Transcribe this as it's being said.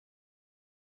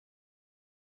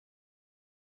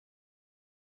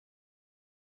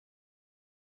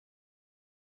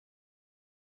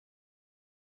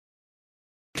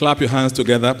Clap your hands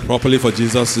together properly for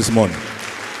Jesus this morning.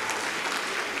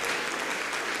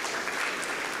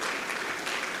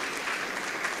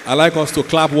 I'd like us to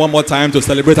clap one more time to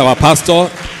celebrate our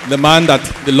pastor, the man that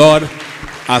the Lord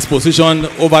has positioned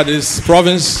over this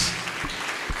province,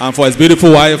 and for his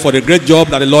beautiful wife, for the great job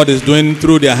that the Lord is doing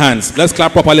through their hands. Let's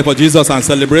clap properly for Jesus and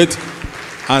celebrate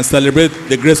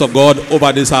the grace of God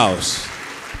over this house.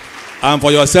 And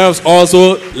for yourselves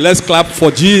also, let's clap for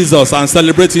Jesus and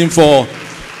celebrate him for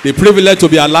the privilege to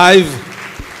be alive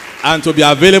and to be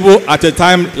available at a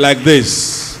time like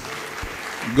this.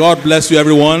 God bless you,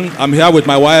 everyone. I'm here with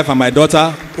my wife and my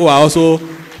daughter, who are also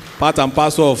part and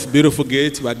parcel of Beautiful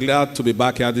Gate. We're glad to be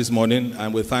back here this morning,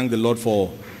 and we thank the Lord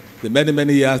for the many,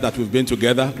 many years that we've been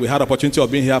together. We had the opportunity of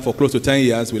being here for close to 10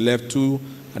 years. We left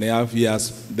 2.5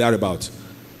 years thereabout.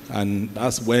 And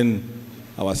that's when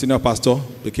our senior pastor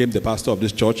became the pastor of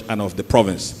this church and of the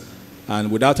province. And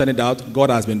without any doubt, God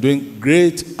has been doing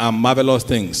great and marvelous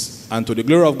things. And to the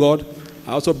glory of God,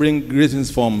 I also bring greetings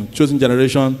from Chosen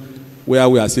Generation, where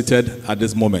we are seated at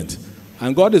this moment.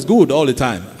 And God is good all the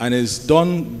time, and He's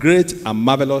done great and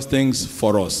marvelous things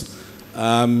for us.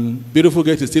 Beautiful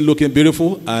Gate is still looking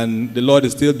beautiful, and the Lord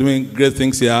is still doing great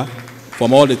things here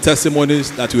from all the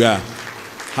testimonies that we are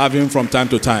having from time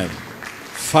to time.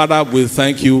 Father, we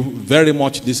thank you very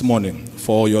much this morning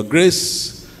for your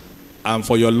grace and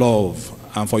for your love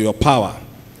and for your power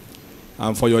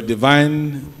and for your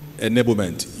divine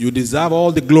enablement. You deserve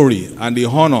all the glory and the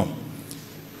honor.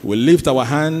 We lift our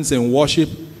hands in worship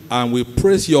and we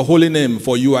praise your holy name,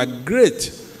 for you are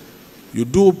great. You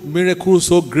do miracles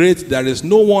so great, there is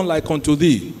no one like unto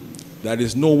thee. There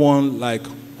is no one like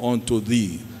unto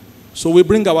thee. So we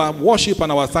bring our worship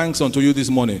and our thanks unto you this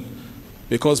morning,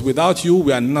 because without you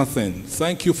we are nothing.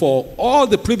 Thank you for all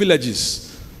the privileges.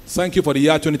 Thank you for the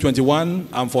year 2021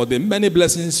 and for the many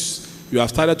blessings you have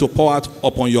started to pour out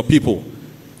upon your people.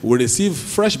 We receive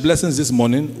fresh blessings this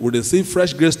morning. We receive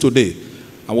fresh grace today.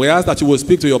 And we ask that you will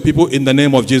speak to your people in the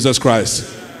name of Jesus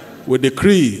Christ. We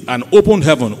decree an open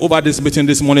heaven over this meeting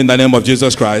this morning in the name of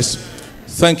Jesus Christ.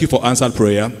 Thank you for answered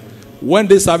prayer. When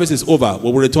this service is over,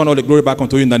 we will return all the glory back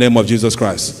unto you in the name of Jesus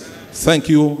Christ. Thank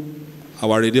you,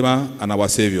 our Redeemer and our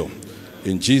Savior.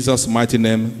 In Jesus' mighty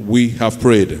name we have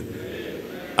prayed.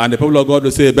 And the people of God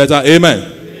will say better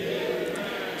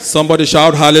amen. Somebody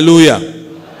shout hallelujah.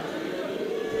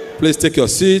 Please take your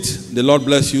seat. The Lord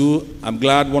bless you. I'm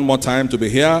glad one more time to be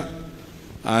here.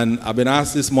 And I've been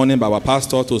asked this morning by our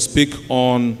pastor to speak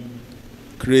on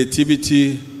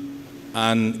creativity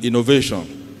and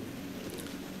innovation.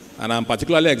 And I'm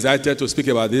particularly excited to speak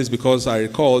about this because I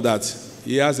recall that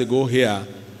years ago here,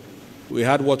 we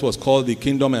had what was called the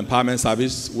Kingdom Empowerment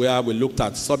Service, where we looked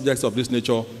at subjects of this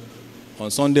nature on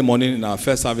Sunday morning in our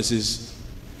first services.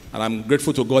 And I'm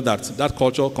grateful to God that that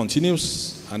culture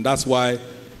continues, and that's why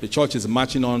the church is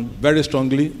marching on very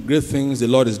strongly. Great things the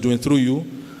Lord is doing through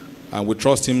you, and we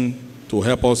trust Him to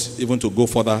help us even to go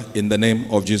further in the name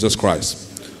of Jesus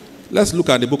Christ. Let's look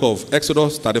at the book of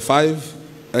Exodus 35.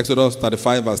 Exodus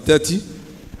 35 verse 30.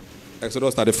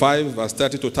 Exodus 35 verse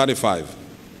 30 to 35.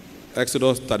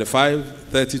 Exodus 35,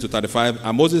 30 to 35.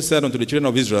 And Moses said unto the children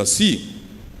of Israel, see,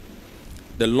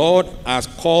 the Lord has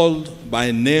called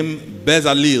by name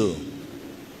Bezalel,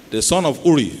 the son of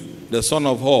Uri, the son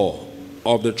of Hur,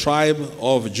 of the tribe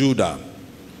of Judah.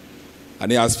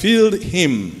 And he has filled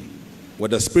him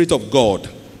with the Spirit of God,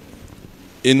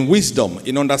 in wisdom,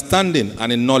 in understanding,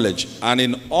 and in knowledge, and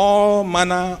in all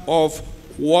manner of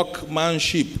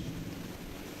workmanship.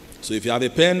 So if you have a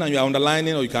pen and you are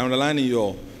underlining, or you can underline in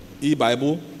your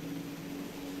e-Bible,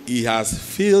 he has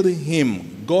filled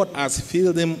him. God has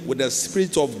filled him with the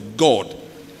Spirit of God.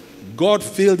 God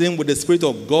filled him with the Spirit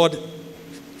of God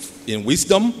in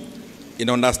wisdom, in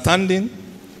understanding,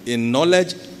 in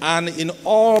knowledge, and in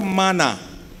all manner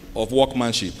of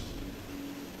workmanship.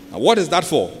 And what is that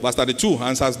for? Verse 32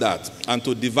 answers that. And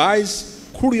to devise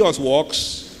curious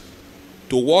works,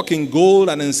 to work in gold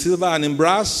and in silver and in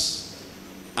brass,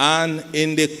 and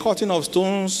in the cutting of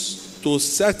stones, to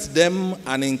set them,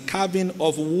 and in carving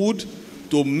of wood,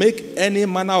 to make any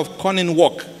manner of cunning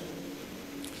work.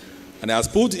 And he has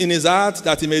put in his heart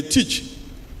that he may teach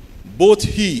both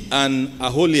he and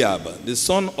Aholiab, the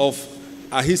son of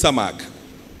Ahisamach,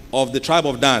 of the tribe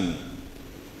of Dan,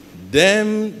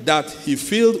 them that he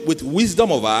filled with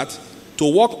wisdom of art, to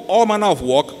work all manner of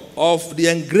work of the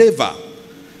engraver,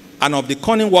 and of the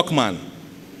cunning workman,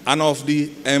 and of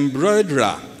the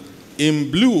embroiderer,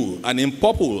 in blue and in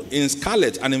purple, in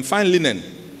scarlet and in fine linen,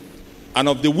 and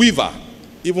of the weaver,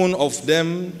 even of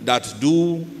them that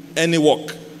do any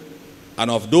work, and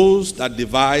of those that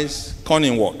devise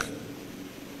cunning work.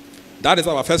 That is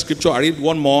our first scripture. I read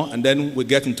one more, and then we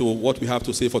get into what we have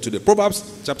to say for today. Proverbs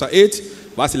chapter 8,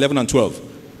 verse 11 and 12.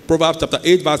 Proverbs chapter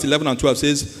 8, verse 11 and 12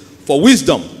 says, "For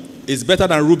wisdom is better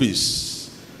than rubies,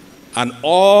 and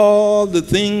all the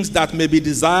things that may be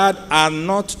desired are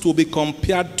not to be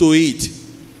compared to it."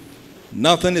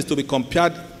 Nothing is to be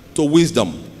compared to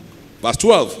wisdom. Verse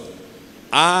 12,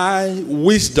 "I,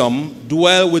 wisdom,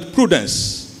 dwell with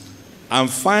prudence, and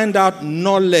find out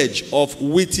knowledge of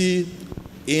witty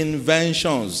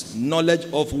inventions." Knowledge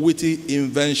of witty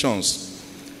inventions.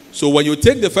 So when you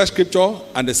take the first scripture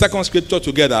and the second scripture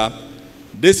together,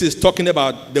 this is talking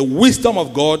about the wisdom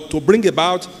of God to bring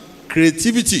about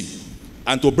creativity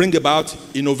and to bring about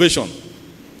innovation.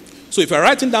 So if you're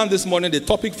writing down this morning, the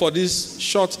topic for this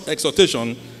short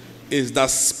exhortation is the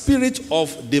spirit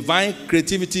of divine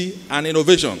creativity and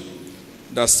innovation.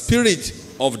 The spirit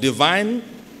of divine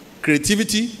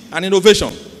creativity and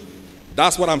innovation.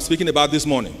 That's what I'm speaking about this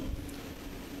morning.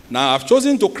 Now, I've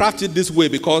chosen to craft it this way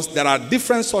because there are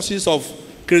different sources of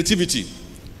creativity.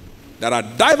 There are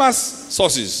diverse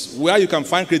sources where you can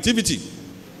find creativity.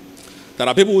 There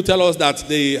are people who tell us that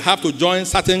they have to join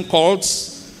certain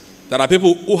cults. There are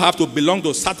people who have to belong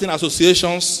to certain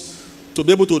associations to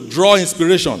be able to draw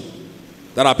inspiration.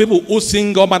 There are people who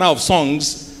sing all manner of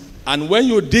songs, and when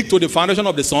you dig to the foundation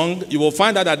of the song, you will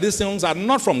find out that these songs are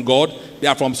not from God, they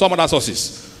are from some other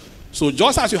sources. So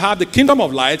just as you have the kingdom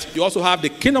of light, you also have the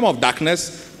kingdom of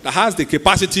darkness that has the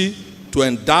capacity to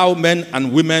endow men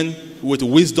and women with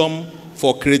wisdom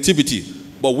for creativity.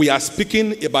 But we are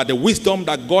speaking about the wisdom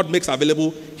that God makes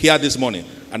available here this morning.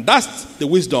 And that's the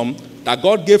wisdom that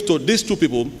God gave to these two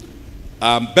people,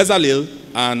 Bezalel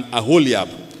and Aholiab.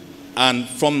 And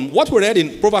from what we read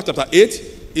in Proverbs chapter 8,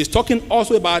 is talking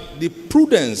also about the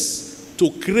prudence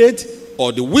to create,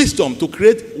 or the wisdom to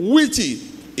create witty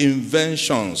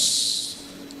inventions.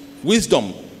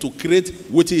 Wisdom to create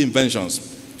witty inventions.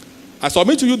 I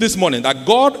submit to you this morning that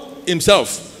God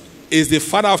himself is the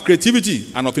father of creativity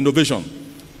and of innovation.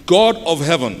 God of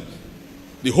heaven,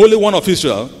 the Holy One of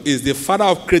Israel, is the father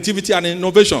of creativity and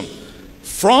innovation.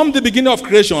 From the beginning of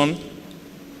creation,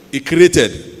 he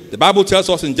created. The Bible tells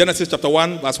us in Genesis chapter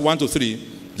 1, verse 1 to 3,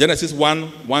 Genesis 1,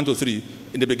 1 to 3,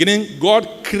 in the beginning, God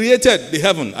created the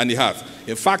heaven and the earth.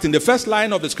 In fact, in the first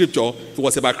line of the scripture, it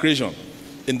was about creation.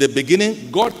 In the beginning,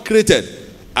 God created.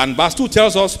 And verse 2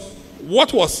 tells us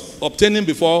what was obtaining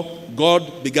before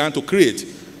God began to create.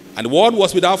 And the word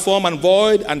was without form and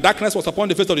void, and darkness was upon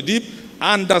the face of the deep,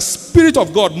 and the Spirit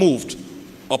of God moved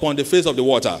upon the face of the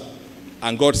water.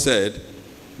 And God said,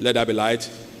 "Let there be light,"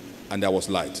 and there was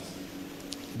light.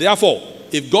 Therefore,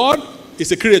 if God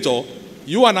is a creator,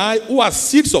 you and I, who are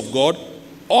seeds of God,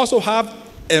 also have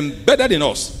embedded in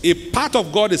us, a part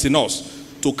of God is in us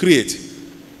to create.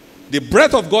 The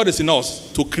breath of God is in us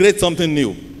to create something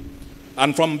new.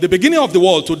 And from the beginning of the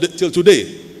world till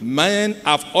today, men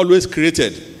have always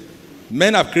created.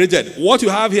 Men have created. What you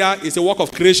have here is a work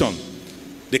of creation.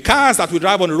 The cars that we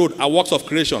drive on the road are works of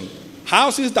creation.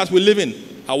 Houses that we live in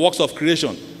are works of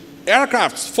creation.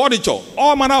 Aircrafts, furniture,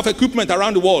 all manner of equipment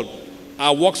around the world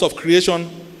are works of creation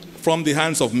from the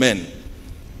hands of men.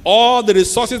 All the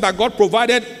resources that God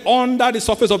provided under the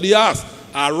surface of the earth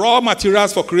are raw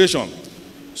materials for creation.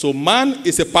 So man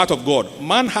is a part of God.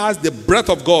 Man has the breath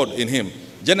of God in him.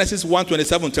 Genesis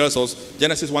 1:27 tells us,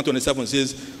 Genesis 1:27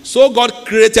 says, "So God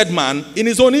created man in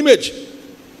his own image.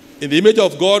 In the image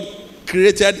of God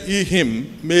created he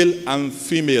him, male and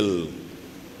female."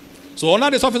 So under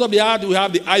the surface of the earth, we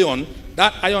have the iron.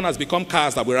 That iron has become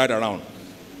cars that we ride around.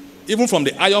 Even from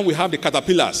the iron, we have the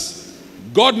caterpillars.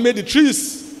 God made the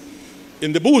trees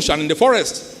in the bush and in the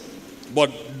forest.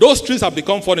 But those trees have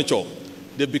become furniture.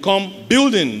 They've become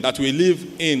building that we live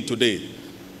in today.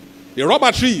 The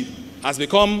rubber tree has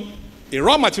become a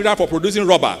raw material for producing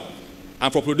rubber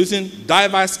and for producing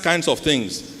diverse kinds of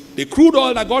things. The crude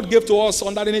oil that God gave to us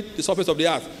underneath the surface of the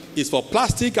earth is for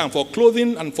plastic and for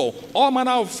clothing and for all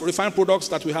manner of refined products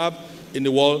that we have in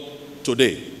the world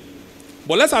today.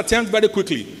 But let's attempt very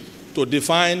quickly to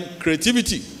define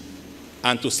creativity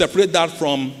and to separate that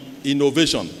from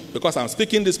innovation, because I'm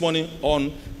speaking this morning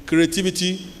on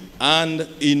creativity and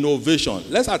innovation.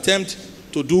 Let's attempt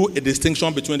to do a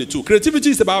distinction between the two. Creativity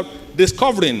is about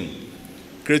discovering.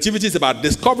 Creativity is about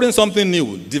discovering something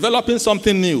new, developing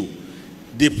something new,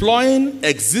 deploying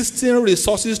existing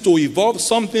resources to evolve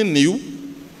something new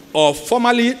or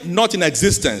formerly not in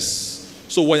existence.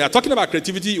 So when you're talking about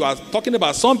creativity, you are talking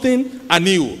about something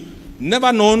anew,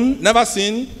 never known, never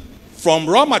seen. From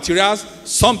raw materials,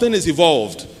 something is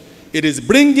evolved. It is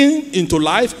bringing into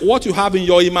life what you have in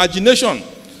your imagination,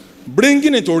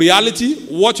 bringing into reality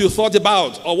what you thought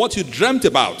about or what you dreamt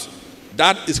about.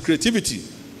 That is creativity.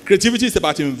 Creativity is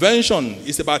about invention.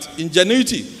 It's about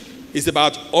ingenuity. It's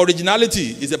about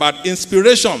originality. It's about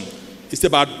inspiration. It's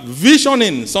about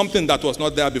visioning something that was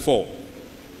not there before.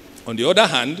 On the other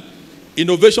hand,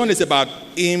 innovation is about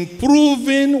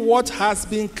improving what has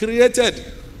been created.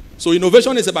 So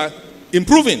innovation is about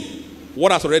improving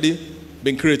what has already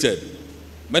been created.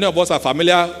 Many of us are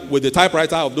familiar with the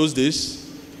typewriter of those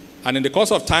days, and in the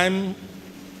course of time,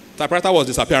 typewriter was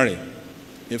disappearing.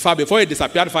 In fact, before it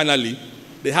disappeared finally,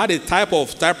 they had a type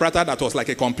of typewriter that was like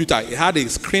a computer. It had a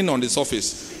screen on the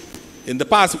surface. In the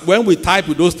past, when we type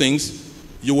with those things,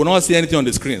 you will not see anything on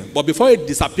the screen. But before it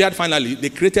disappeared finally, they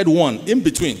created one in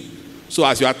between. So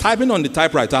as you are typing on the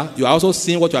typewriter, you are also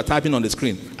seeing what you are typing on the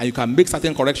screen. And you can make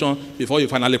certain corrections before you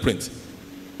finally print.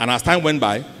 And as time went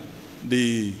by,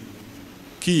 the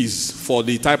keys for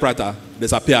the typewriter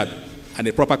disappeared and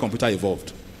a proper computer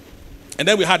evolved. And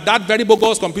then we had that very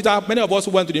bogus computer. Many of us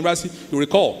who went to the university, you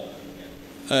recall,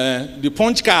 the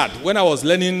punch card when I was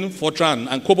learning Fortran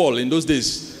and COBOL in those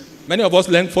days. Many of us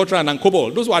learned Fortran and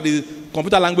COBOL. Those were the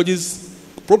computer languages,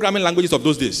 programming languages of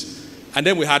those days. And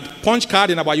then we had punch card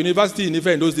in our university in Ife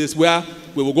in those days where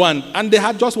we would go and they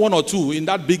had just one or two in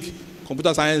that big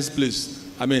computer science place.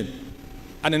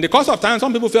 And in the course of time,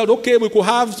 some people felt, okay, we could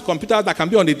have computers that can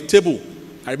be on the table.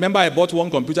 I remember I bought one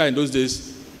computer in those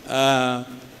days,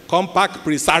 Compact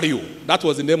Presario. That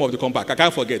was the name of the compact. I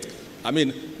can't forget.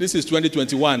 This is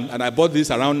 2021, and I bought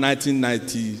this around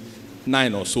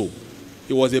 1999 or so.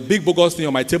 It was a big bogus thing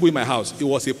on my table in my house. It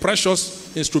was a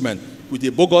precious instrument with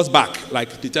a bogus back,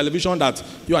 like the television that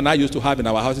you and I used to have in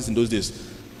our houses in those days.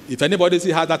 If anybody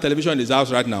still has that television in his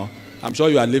house right now, I'm sure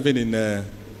you are living in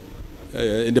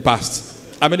the past.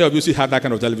 How many of you still have that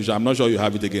kind of television? I'm not sure you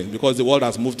have it again, because the world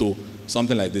has moved to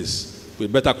something like this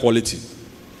with better quality.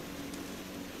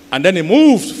 And then it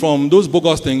moved from those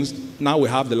bogus things. Now we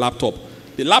have the laptop.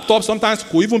 The laptop sometimes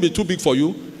could even be too big for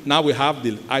you. Now we have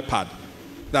the iPad.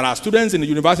 There are students in the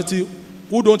university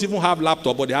who don't even have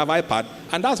laptop, but they have iPad,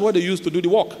 and that's what they use to do the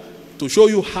work, to show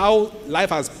you how life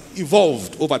has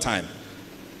evolved over time.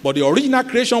 But the original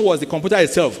creation was the computer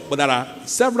itself, but there are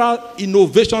several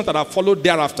innovations that have followed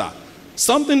thereafter.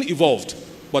 Something evolved,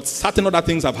 but certain other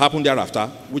things have happened thereafter,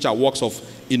 which are works of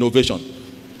innovation.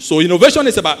 So innovation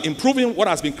is about improving what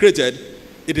has been created.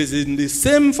 It is in the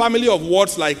same family of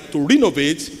words like to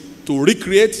renovate, to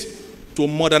recreate, to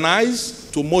modernize,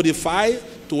 to modify,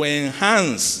 to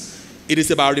enhance. It is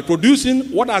about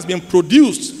reproducing what has been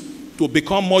produced to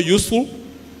become more useful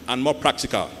and more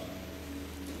practical.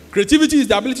 Creativity is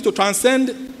the ability to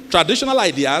transcend traditional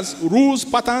ideas, rules,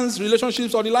 patterns,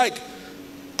 relationships, or the like,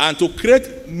 and to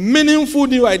create meaningful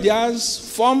new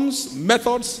ideas, forms,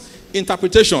 methods,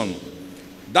 interpretation.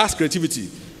 That's creativity.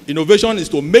 Innovation is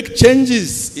to make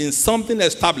changes in something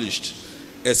established,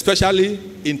 especially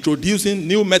introducing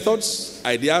new methods,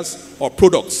 ideas, or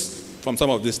products from some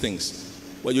of these things.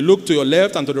 When you look to your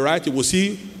left and to the right, you will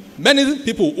see many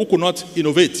people who could not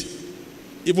innovate,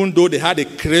 even though they had a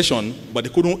creation, but they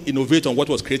couldn't innovate on what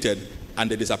was created, and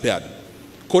they disappeared.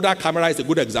 Kodak camera is a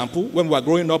good example. When we were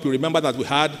growing up, you remember that we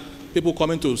had people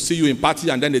coming to see you in party,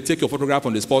 and then they take your photograph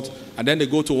on the spot, and then they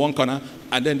go to one corner,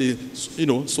 and then they,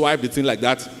 swipe the thing like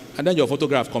that, and then your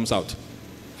photograph comes out.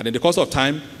 And in the course of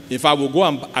time, in fact, we'll go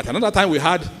and, at another time we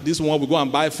had this one, we go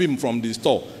and buy film from the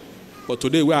store. But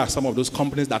today, we are some of those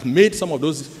companies that made some of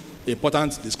those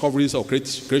important discoveries or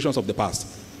creations of the past.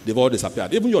 They've all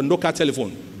disappeared. Even your Nokia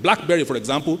telephone, BlackBerry, for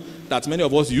example, that many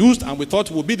of us used and we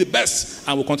thought would be the best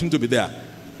and will continue to be there.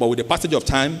 But with the passage of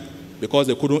time, because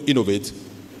they couldn't innovate,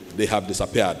 they have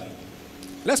disappeared.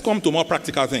 Let's come to more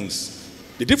practical things.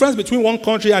 The difference between one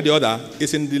country and the other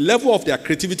is in the level of their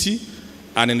creativity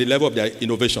and in the level of their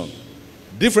innovation.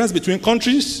 The difference between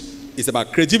countries is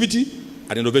about creativity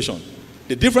and innovation.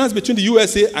 The difference between the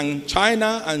USA and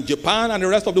China and Japan and the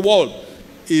rest of the world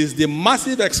is the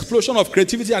massive explosion of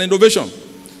creativity and innovation.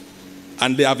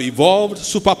 And they have evolved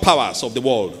superpowers of the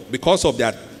world because of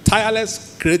their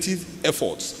tireless creative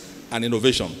efforts and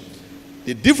innovation.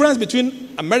 The difference between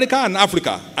America and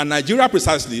Africa and Nigeria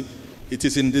precisely, it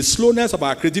is in the slowness of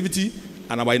our creativity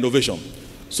and our innovation.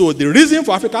 So the reason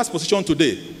for Africa's position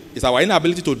today is our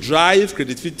inability to drive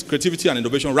creativity and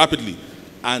innovation rapidly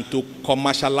and to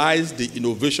commercialize the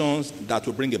innovations that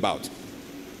will bring about.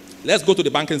 Let's go to the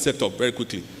banking sector very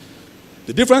quickly.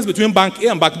 The difference between Bank A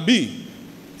and Bank B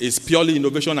is purely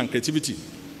innovation and creativity.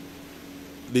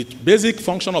 The basic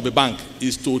function of a bank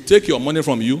is to take your money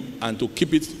from you and to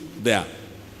keep it there,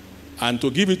 and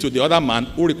to give it to the other man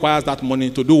who requires that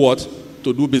money to do what?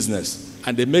 To do business.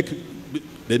 And they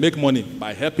make money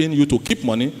by helping you to keep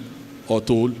money or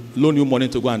to loan you money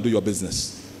to go and do your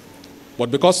business. But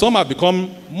because some have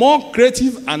become more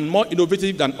creative and more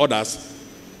innovative than others,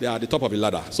 they are at the top of the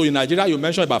ladder. So in Nigeria, you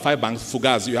mentioned about 5 banks,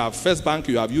 Fugas. You have First Bank,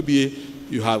 you have UBA,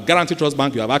 you have Guaranty Trust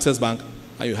Bank, you have Access Bank,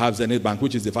 and you have Zenith Bank,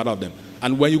 which is the father of them.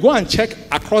 And when you go and check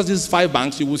across these 5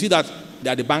 banks, you will see that they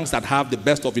are the banks that have the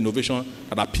best of innovation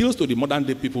that appeals to the modern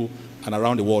day people and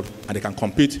around the world, and they can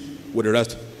compete with the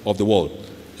rest of the world.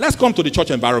 Let's come to the church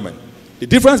environment. The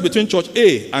difference between Church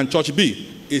A and Church B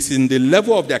is in the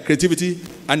level of their creativity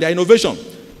and their innovation.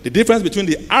 The difference between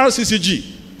the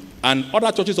RCCG and other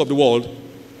churches of the world,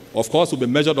 of course, will be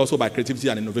measured also by creativity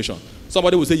and innovation.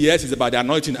 Somebody will say, yes, it's about the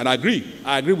anointing, and I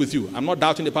agree with you. I'm not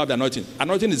doubting the power of the anointing.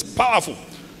 Anointing is powerful.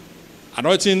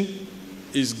 Anointing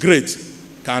is great.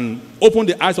 Can open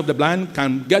the eyes of the blind,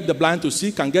 can get the blind to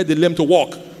see, can get the lame to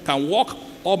walk, can walk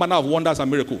all manner of wonders and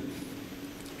miracles.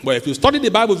 But if you study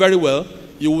the Bible very well,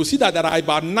 you will see that there are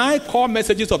about 9 core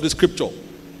messages of the scripture.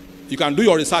 You can do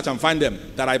your research and find them.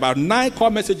 There are about 9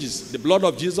 core messages: the blood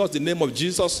of Jesus, the name of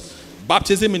Jesus,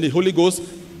 baptism in the Holy Ghost,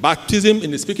 baptism in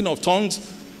the speaking of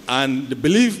tongues, and the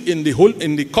belief in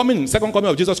the second coming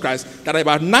of Jesus Christ. There are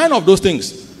about 9 of those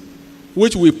things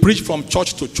which we preach from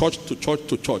church to church to church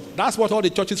to church. That's what all the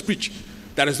churches preach.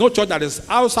 There is no church that is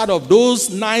outside of those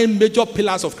 9 major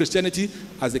pillars of Christianity,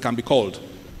 as they can be called.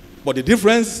 But the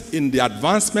difference in the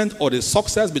advancement or the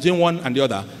success between one and the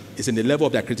other is in the level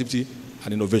of their creativity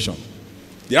and innovation.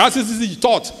 The RCCC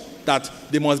taught that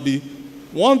there must be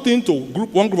one thing to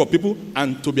one group of people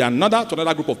and to be another to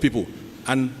another group of people.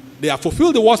 And they have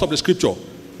fulfilled the words of the scripture,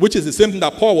 which is the same thing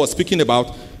that Paul was speaking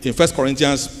about in 1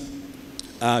 Corinthians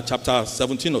chapter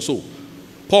 17 or so.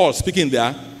 Paul speaking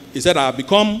there, he said, I have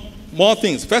become more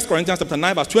things. 1 Corinthians chapter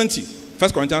 9 verse 20.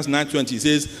 1 Corinthians 9:20, he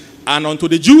says, and unto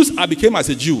the Jews I became as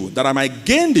a Jew, that I might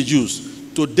gain the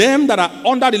Jews. To them that are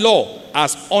under the law,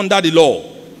 as under the law.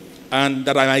 And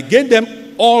that I might gain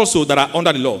them also that are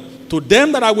under the law. To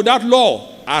them that are without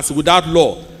law, as without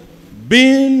law.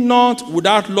 Being not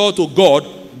without law to God,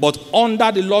 but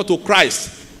under the law to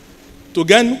Christ. To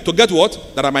get what?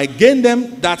 That I might gain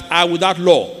them that are without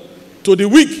law. To the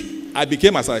weak I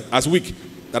became as weak,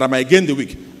 that I might gain the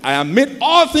weak. I have made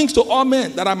all things to all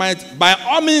men, that I might by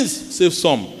all means save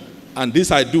some. And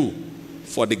this I do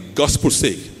for the gospel's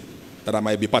sake, that I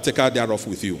might be partaker thereof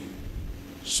with you.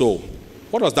 So,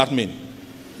 what does that mean?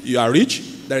 You are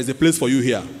rich, there is a place for you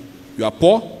here. You are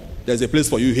poor, there is a place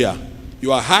for you here.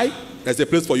 You are high, there is a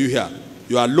place for you here.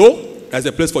 You are low, there is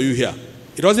a place for you here.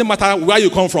 It doesn't matter where you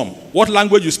come from, what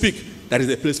language you speak, there is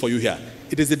a place for you here.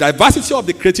 It is the diversity of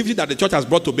the creativity that the church has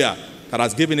brought to bear that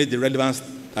has given it the relevance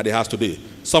that it has today.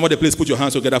 Somebody please put your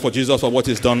hands together for Jesus for what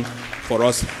he's done for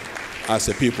us as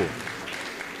a people.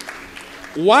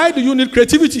 Why do you need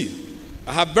creativity?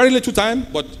 I have very little time,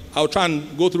 but I'll try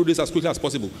and go through this as quickly as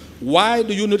possible. Why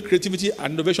do you need creativity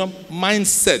and innovation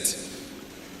mindset?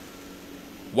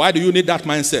 Why do you need that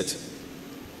mindset?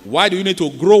 Why do you need to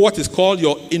grow what is called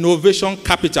your innovation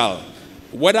capital,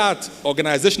 whether at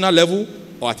organizational level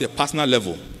or at a personal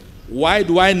level? Why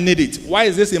do I need it? Why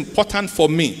is this important for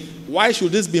me? Why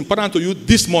should this be important to you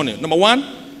this morning? Number one,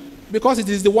 because it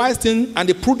is the wise thing and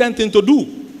the prudent thing to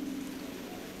do.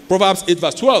 Proverbs 8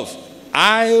 verse 12.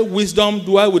 I, wisdom,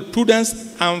 dwell with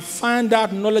prudence and find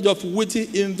out knowledge of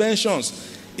witty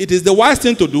inventions. It is the wise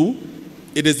thing to do.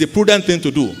 It is the prudent thing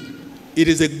to do. It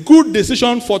is a good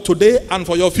decision for today and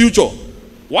for your future.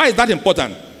 Why is that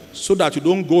important? So that you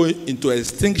don't go into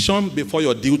extinction before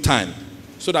your due time.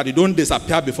 So that you don't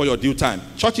disappear before your due time.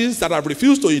 Churches that have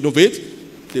refused to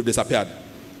innovate, they've disappeared.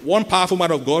 One powerful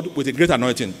man of God with a great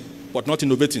anointing, but not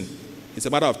innovating. It's a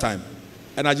matter of time.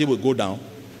 Energy will go down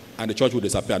and the church will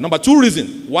disappear. Number 2 reason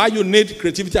why you need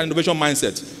creativity and innovation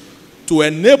mindset. To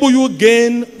enable you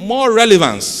gain more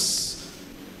relevance,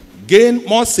 gain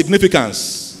more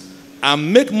significance,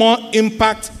 and make more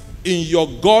impact in your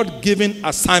God-given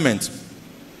assignment.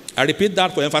 I repeat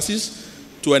that for emphasis.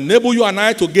 To enable you and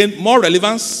I to gain more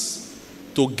relevance,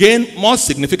 to gain more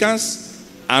significance,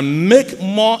 and make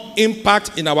more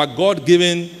impact in our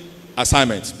God-given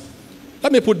assignment.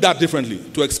 Let me put that differently.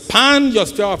 To expand your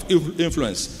sphere of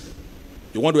influence.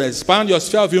 You want to expand your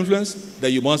sphere of influence,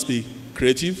 then you must be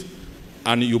creative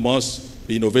and you must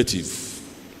be innovative.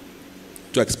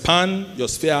 To expand your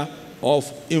sphere of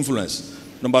influence.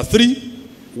 Number 3,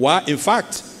 why? In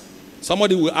fact,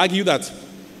 somebody will argue that,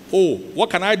 oh, what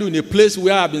can I do in a place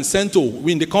where I've been sent to,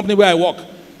 in the company where I work?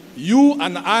 You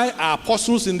and I are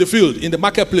apostles in the field, in the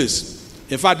marketplace.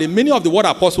 In fact, the meaning of the word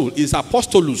apostle is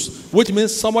apostolus, which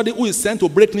means somebody who is sent to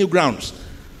break new grounds.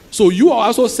 So you are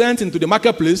also sent into the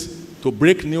marketplace to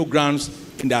break new grounds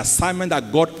in the assignment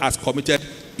that God has committed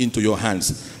into your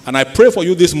hands. And I pray for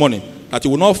you this morning that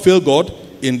you will not fail God,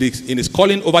 in his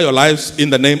calling over your lives in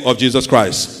the name of Jesus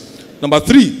Christ. Number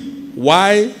 3,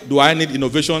 why do I need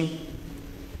innovation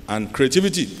and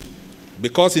creativity?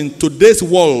 Because in today's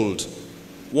world,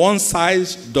 one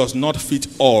size does not fit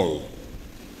all.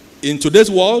 In today's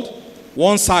world,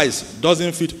 one size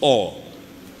doesn't fit all.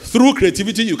 Through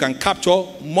creativity, you can capture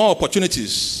more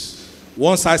opportunities.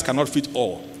 One size cannot fit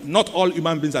all. Not all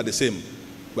human beings are the same.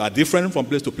 We are different from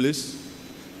place to place,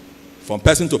 from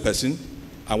person to person,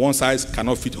 and one size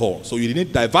cannot fit all. So you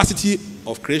need diversity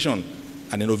of creation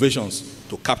and innovations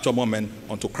to capture more men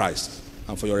unto Christ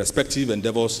and for your respective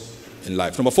endeavors in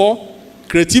life. Number 4,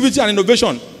 creativity and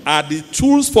innovation are the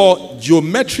tools for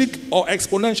geometric or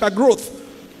exponential growth.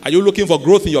 Are you looking for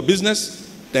growth in your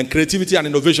business? Then creativity and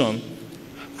innovation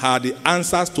are the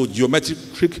answers to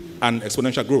geometric and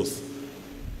exponential growth.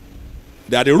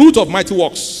 They are the root of mighty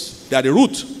works. They are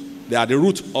the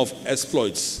root of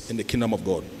exploits in the kingdom of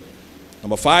God.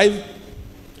 Number 5,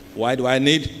 why do I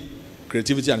need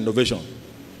creativity and innovation?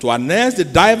 To harness the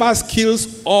diverse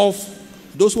skills of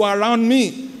those who are around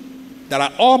me. There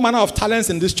are all manner of talents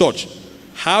in this church.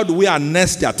 How do we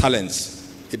harness their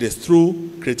talents? It is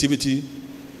through creativity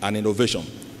and innovation.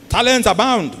 Talents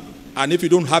abound, and if you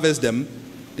don't harvest them,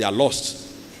 they are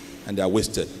lost and they are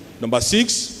wasted. Number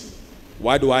 6,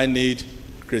 why do I need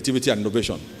creativity and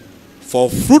innovation? For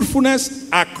fruitfulness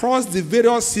across the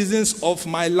various seasons of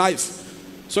my life,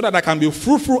 so that I can be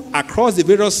fruitful across the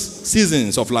various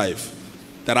seasons of life.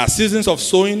 There are seasons of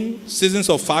sowing, seasons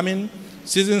of farming,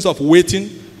 seasons of waiting,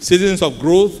 seasons of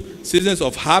growth, seasons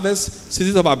of harvest,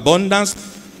 seasons of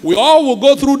abundance. We all will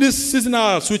go through these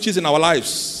seasonal switches in our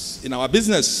lives, in our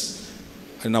business,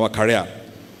 and in our career.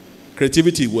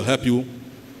 Creativity will help you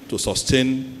to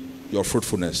sustain your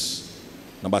fruitfulness.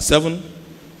 Number 7,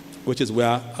 which is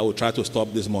where I will try to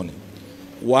stop this morning.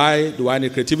 Why do I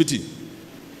need creativity?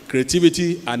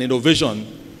 Creativity and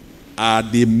innovation are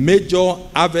the major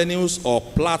avenues or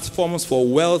platforms for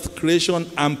wealth creation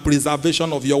and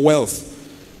preservation of your wealth.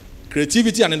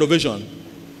 Creativity and innovation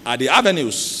are the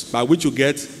avenues by which you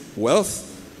get wealth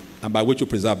and by which you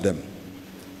preserve them.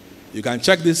 You can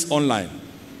check this online.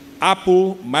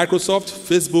 Apple, Microsoft,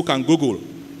 Facebook, and Google,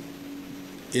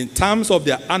 in terms of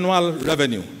their annual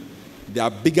revenue, they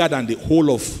are bigger than the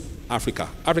whole of Africa.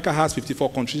 Africa has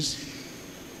 54 countries.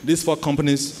 These 4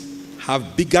 companies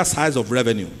have bigger size of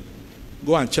revenue.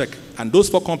 Go and check. And those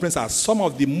 4 companies are some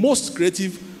of the most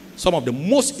creative, some of the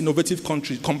most innovative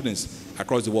companies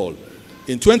across the world.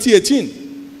 In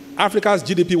 2018, Africa's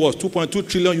GDP was $2.2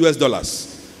 trillion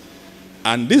US.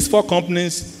 And these 4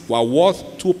 companies were worth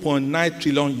 $2.9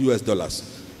 trillion US.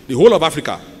 The whole of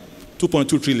Africa,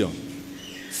 $2.2 trillion.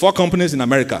 4 companies in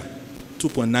America,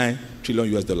 $2.9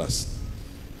 trillion US.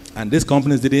 And these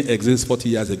companies didn't exist 40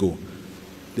 years ago.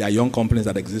 They are young companies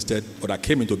that existed or that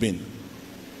came into being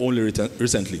only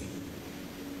recently.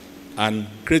 And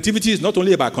creativity is not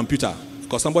only about computer,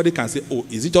 because somebody can say, oh,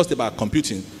 is it just about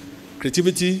computing?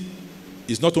 Creativity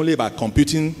is not only about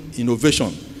computing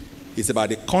innovation. It's about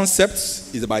the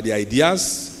concepts, it's about the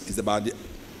ideas, it's about the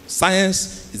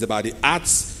science, it's about the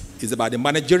arts, it's about the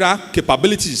managerial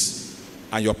capabilities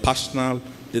and your personal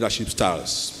leadership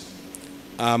styles.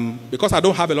 Because I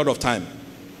don't have a lot of time,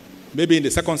 maybe in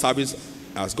the second service,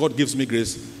 as God gives me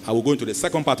grace, I will go into the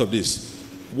second part of this.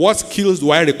 What skills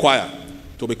do I require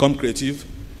to become creative?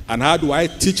 And how do I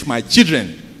teach my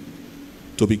children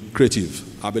to be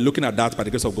creative? I'll be looking at that by the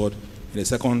grace of God in the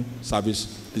second service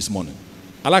this morning.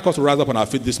 I'd like us to rise up on our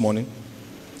feet this morning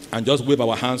and just wave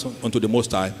our hands unto the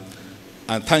Most High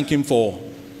and thank Him for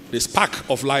the spark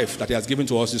of life that He has given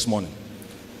to us this morning.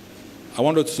 I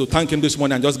wanted to thank Him this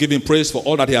morning and just give Him praise for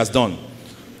all that He has done.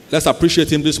 Let's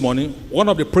appreciate Him this morning. One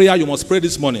of the prayers you must pray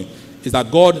this morning is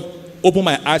that God open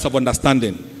my eyes of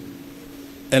understanding,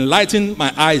 enlighten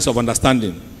my eyes of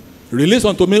understanding, release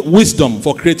unto me wisdom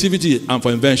for creativity and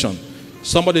for invention.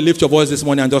 Somebody lift your voice this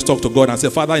morning and just talk to God and say,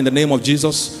 Father, in the name of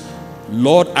Jesus,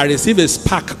 Lord, I receive a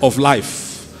spark of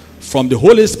life from the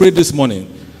Holy Spirit this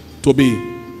morning to be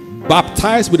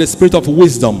baptized with the spirit of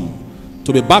wisdom,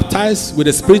 to be baptized with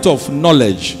the spirit of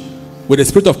knowledge, with the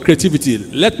spirit of creativity.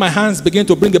 Let my hands begin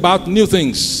to bring about new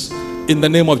things in the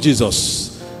name of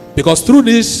Jesus. Because through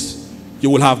this, you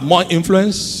will have more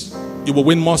influence, you will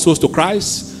win more souls to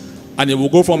Christ, and you will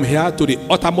go from here to the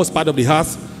uttermost part of the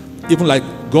earth, even like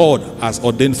God has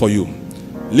ordained for you.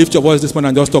 Lift your voice this morning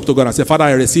and just talk to God and say, Father,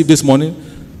 I receive this morning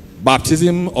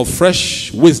baptism of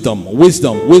fresh wisdom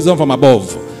from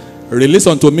above. Release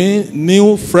unto me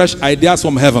new, fresh ideas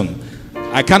from heaven.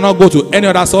 I cannot go to any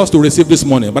other source to receive this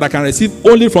morning, but I can receive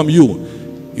only from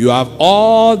you. You have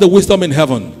all the wisdom in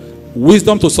heaven,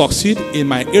 wisdom to succeed in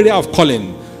my area of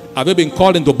calling, Have you been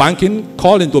called into banking,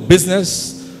 called into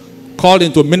business, called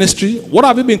into ministry? What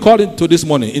have you been called into this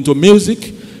morning? Into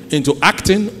music, into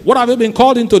acting? What have you been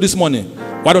called into this morning?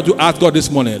 Why don't you ask God this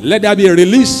morning? Let there be a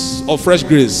release of fresh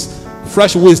grace,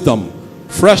 fresh wisdom,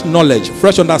 fresh knowledge,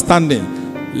 fresh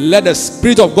understanding. Let the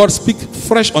Spirit of God speak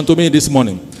fresh unto me this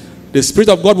morning. The Spirit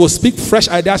of God will speak fresh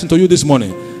ideas into you this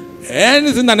morning.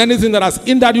 Anything that has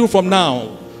hindered you from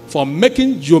now, from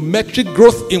making geometric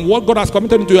growth in what God has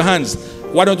committed into your hands,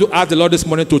 why don't you ask the Lord this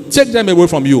morning to take them away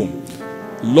from you?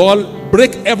 Lord,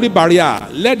 break every barrier.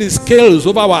 Let the scales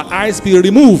over our eyes be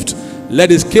removed. Let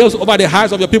the scales over the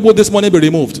eyes of your people this morning be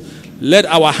removed. Let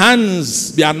our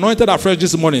hands be anointed afresh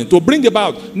this morning to bring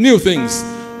about new things.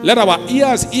 Let our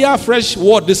ears hear fresh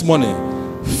word this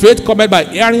morning. Faith cometh by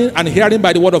hearing, and hearing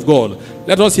by the word of God.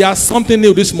 Let us hear something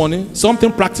new this morning,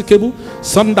 something practicable,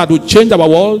 something that will change our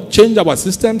world, change our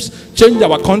systems, change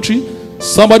our country.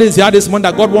 Somebody is here this morning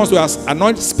that God wants to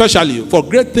anoint specially for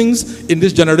great things in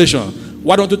this generation.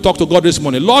 Why don't you talk to God this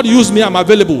morning? Lord, use me. I'm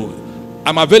available.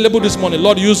 I'm available this morning.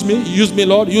 Lord, use me. Use me,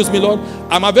 Lord. Use me, Lord.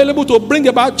 I'm available to bring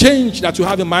about change that you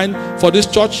have in mind for this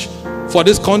church, for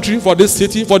this country, for this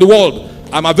city, for the world.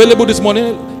 I'm available this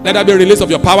morning. Let there be a release of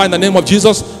your power in the name of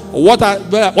Jesus.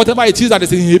 Whatever it is that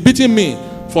is inhibiting me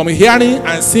from hearing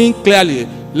and seeing clearly,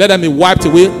 let them be wiped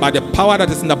away by the power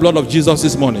that is in the blood of Jesus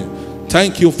this morning.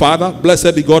 Thank you, Father.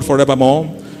 Blessed be God forevermore.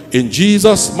 In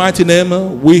Jesus' mighty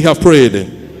name, we have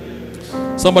prayed.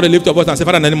 Somebody lift your voice and say,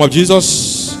 Father, in the name of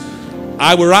Jesus,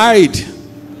 I will ride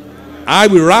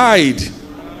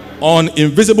on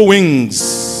invisible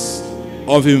wings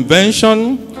of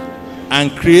invention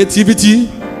and creativity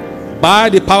by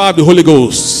the power of the Holy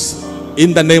Ghost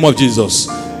in the name of Jesus.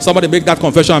 Somebody make that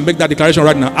confession and make that declaration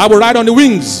right now. I will ride on the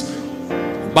wings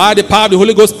by the power of the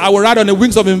Holy Ghost. I will ride on the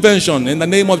wings of invention in the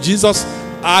name of Jesus.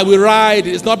 I will ride.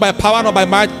 It's not by power, not by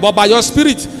might, but by your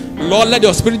Spirit. Lord, let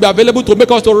your Spirit be available to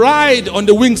make us to ride on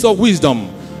the wings of wisdom,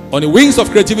 on the wings of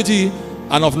creativity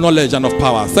and of knowledge and of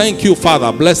power. Thank you,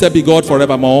 Father. Blessed be God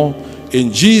forevermore.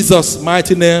 In Jesus'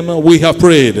 mighty name we have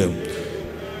prayed.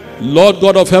 Lord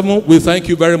God of heaven, we thank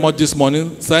you very much this morning.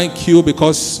 Thank you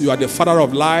because you are the Father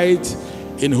of light,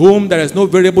 in whom there is no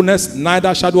variableness,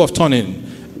 neither shadow of turning.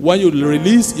 When you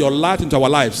release your light into our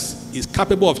lives, it's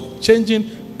capable of changing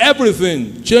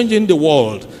everything, changing the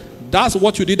world. That's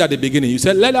what you did at the beginning. You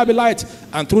said, let there be light.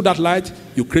 And through that light,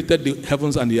 you created the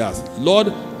heavens and the earth.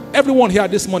 Lord, everyone here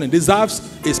this morning deserves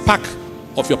a spark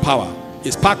of your power,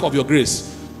 a spark of your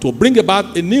grace to bring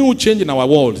about a new change in our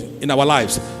world, in our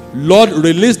lives. Lord,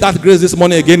 release that grace this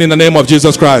morning again in the name of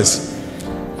Jesus Christ.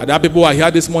 And there are people who are here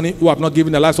this morning who have not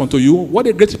given their lives unto you. What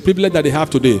a great privilege that they have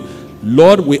today.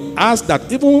 Lord, we ask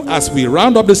that even as we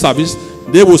round up the service,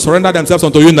 they will surrender themselves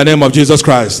unto you in the name of Jesus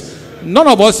Christ. None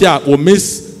of us here will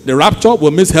miss the rapture,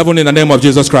 will miss heaven in the name of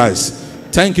Jesus Christ.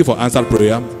 Thank you for answered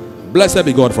prayer. Blessed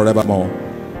be God forevermore.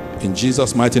 In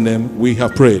Jesus' mighty name we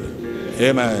have prayed.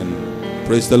 Amen.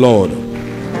 Praise the Lord.